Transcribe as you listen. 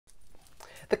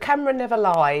The camera never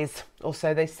lies, or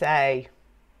so they say.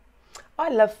 I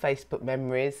love Facebook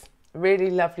memories. A really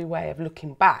lovely way of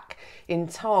looking back in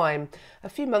time. A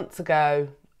few months ago,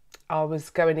 I was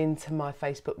going into my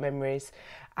Facebook memories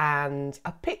and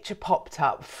a picture popped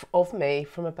up of me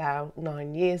from about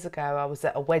 9 years ago. I was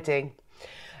at a wedding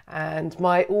and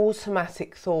my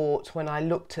automatic thought when I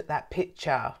looked at that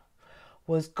picture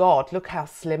was, God, look how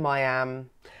slim I am.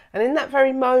 And in that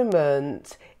very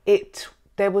moment,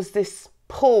 there was this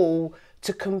pull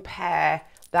to compare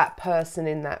that person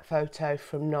in that photo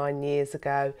from 9 years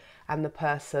ago and the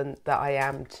person that I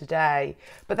am today.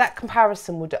 But that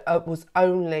comparison was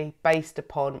only based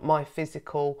upon my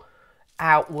physical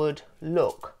outward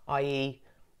look, i.e.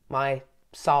 my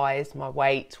size, my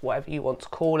weight, whatever you want to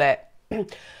call it.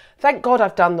 Thank God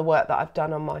I've done the work that I've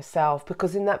done on myself,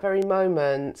 because in that very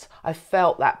moment I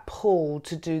felt that pull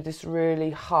to do this really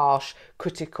harsh,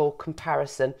 critical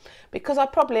comparison, because I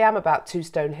probably am about 2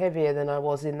 stone heavier than I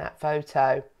was in that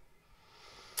photo.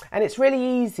 And it's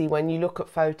really easy when you look at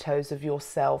photos of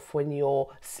yourself when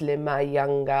you're slimmer,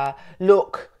 younger,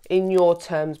 look in your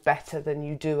terms better than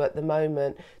you do at the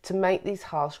moment, to make these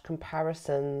harsh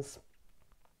comparisons.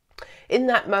 In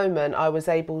that moment, I was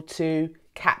able to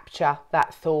capture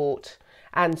that thought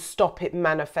and stop it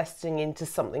manifesting into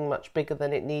something much bigger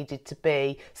than it needed to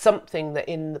be. Something that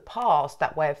in the past,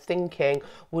 that way of thinking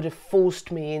would have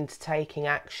forced me into taking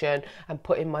action and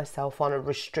putting myself on a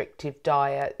restrictive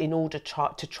diet in order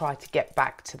to try to get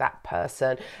back to that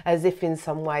person, as if in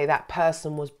some way that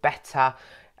person was better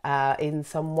in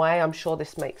some way. I'm sure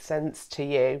this makes sense to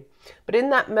you. But in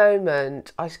that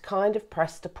moment, I kind of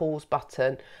pressed a pause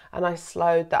button and I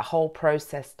slowed that whole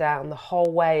process down, the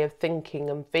whole way of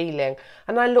thinking and feeling.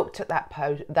 And I looked at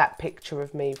that picture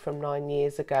of me from 9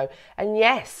 years ago. And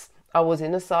yes, I was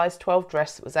in a size 12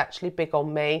 dress. It was actually big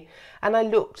on me and I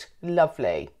looked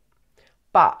lovely.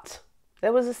 But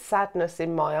there was a sadness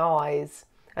in my eyes.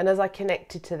 And as I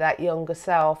connected to that younger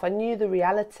self, I knew the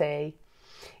reality.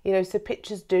 You know, so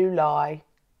pictures do lie.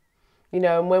 You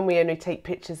know, and when we only take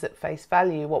pictures at face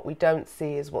value, what we don't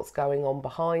see is what's going on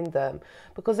behind them.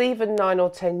 Because even 9 or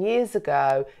 10 years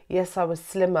ago, yes, I was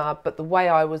slimmer, but the way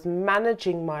I was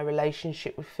managing my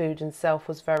relationship with food and self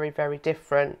was very, very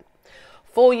different.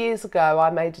 4 years ago, I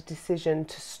made a decision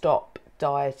to stop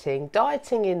dieting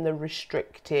in the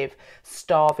restrictive,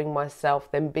 starving myself,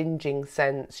 then binging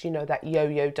sense, you know, that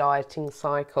yo-yo dieting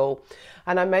cycle.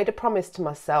 And I made a promise to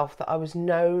myself that I was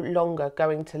no longer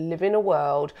going to live in a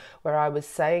world where I was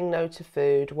saying no to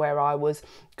food, where I was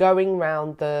going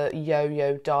round the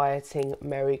yo-yo dieting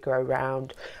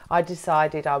merry-go-round. I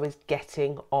decided I was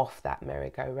getting off that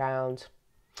merry-go-round.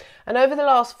 And over the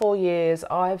last 4 years,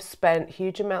 I've spent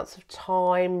huge amounts of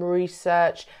time,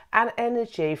 research and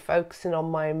energy focusing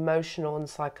on my emotional and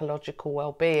psychological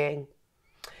well-being.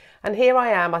 And here I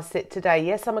am, I sit today.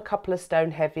 Yes, I'm a couple of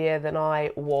stone heavier than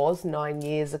I was 9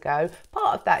 years ago.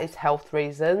 Part of that is health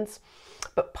reasons,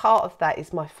 but part of that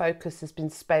is my focus has been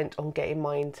spent on getting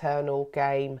my internal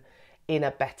game in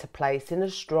a better place, in a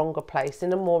stronger place,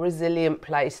 in a more resilient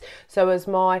place. So as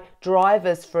my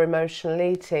drivers for emotional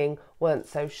eating weren't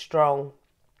so strong.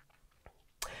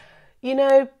 You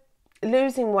know,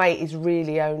 losing weight is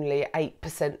really only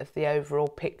 8% of the overall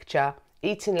picture.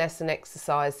 Eating less and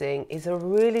exercising is a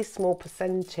really small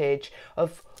percentage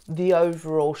of the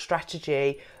overall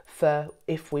strategy for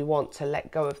if we want to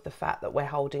let go of the fat that we're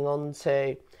holding on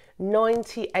to.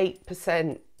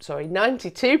 92%,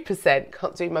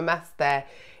 can't do my maths there,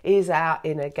 is our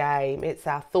inner game. It's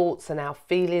our thoughts and our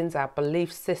feelings, our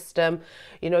belief system,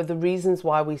 you know, the reasons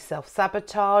why we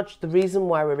self-sabotage, the reason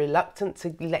why we're reluctant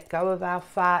to let go of our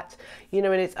fat, you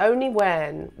know, and it's only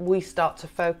when we start to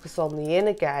focus on the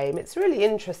inner game. It's really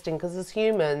interesting because as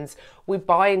humans, we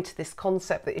buy into this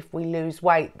concept that if we lose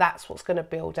weight, that's what's going to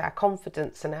build our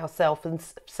confidence and our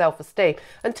self-esteem.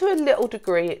 And to a little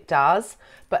degree it does,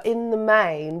 but in the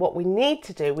main, what we need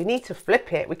to do, we need to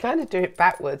flip it. We kind of do it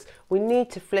backwards. We need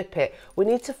to flip it. We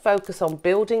need to focus on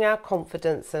building our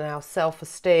confidence and our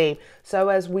self-esteem so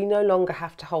as we no longer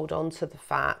have to hold on to the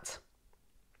fat.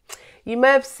 You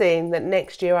may have seen that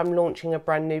next year I'm launching a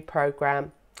brand new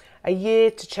program, A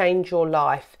Year to Change Your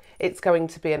Life. It's going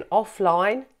to be an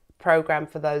offline program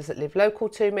for those that live local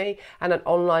to me and an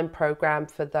online program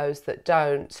for those that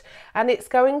don't. And it's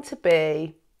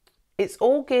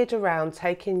all geared around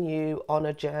taking you on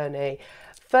a journey.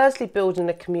 Firstly, building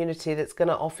a community that's going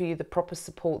to offer you the proper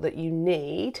support that you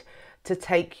need to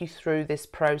take you through this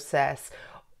process.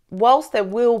 whilst there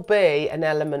will be an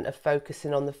element of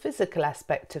focusing on the physical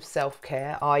aspect of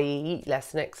self-care, i.e. eat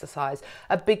less and exercise,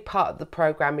 a big part of the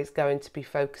program is going to be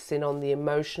focusing on the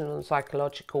emotional and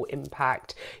psychological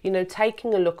impact. You know,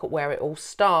 taking a look at where it all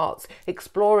starts,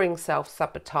 exploring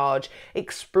self-sabotage,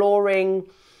 exploring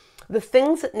the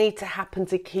things that need to happen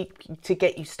to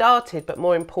get you started, but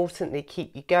more importantly,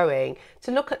 keep you going,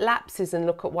 to look at lapses and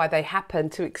look at why they happen,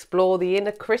 to explore the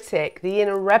inner critic, the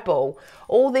inner rebel,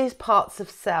 all these parts of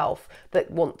self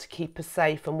that want to keep us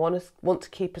safe and want to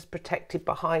keep us protected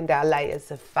behind our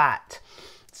layers of fat.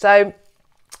 So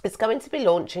it's going to be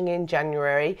launching in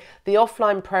January. The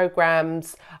offline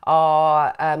programs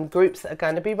are groups that are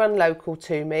going to be run local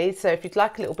to me. So if you'd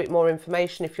like a little bit more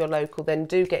information, if you're local, then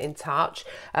do get in touch.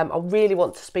 I really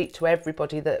want to speak to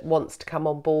everybody that wants to come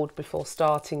on board before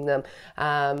starting them.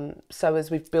 So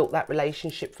as we've built that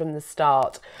relationship from the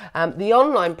start. The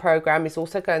online program is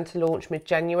also going to launch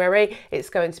mid-January.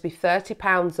 It's going to be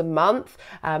 £30 a month.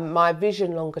 My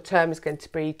vision longer term is going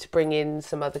to be to bring in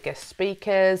some other guest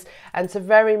speakers and to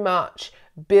very much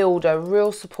build a real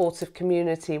supportive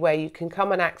community where you can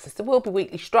come and access. There will be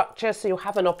weekly structure, so you'll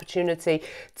have an opportunity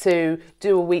to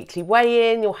do a weekly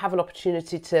weigh-in. You'll have an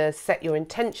opportunity to set your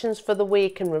intentions for the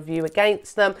week and review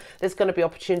against them. There's going to be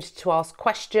opportunity to ask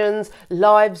questions,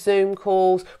 live Zoom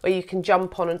calls where you can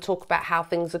jump on and talk about how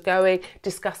things are going,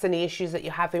 discuss any issues that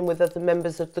you're having with other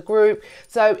members of the group.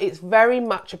 So it's very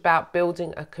much about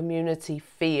building a community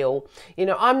feel. You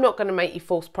know, I'm not going to make you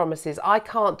false promises. I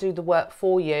can't do the work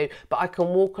for you, but I can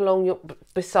walk along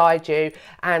beside you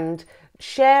and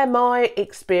share my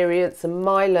experience and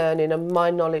my learning and my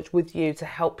knowledge with you to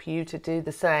help you to do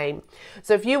the same.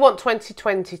 So if you want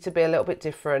 2020 to be a little bit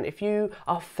different, if you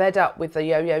are fed up with the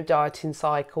yo-yo dieting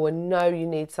cycle and know you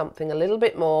need something a little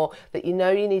bit more, that you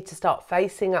know you need to start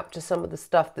facing up to some of the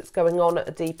stuff that's going on at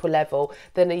a deeper level,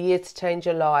 then A Year to Change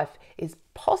Your Life is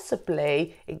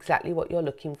possibly exactly what you're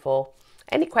looking for.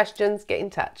 Any questions, get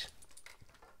in touch.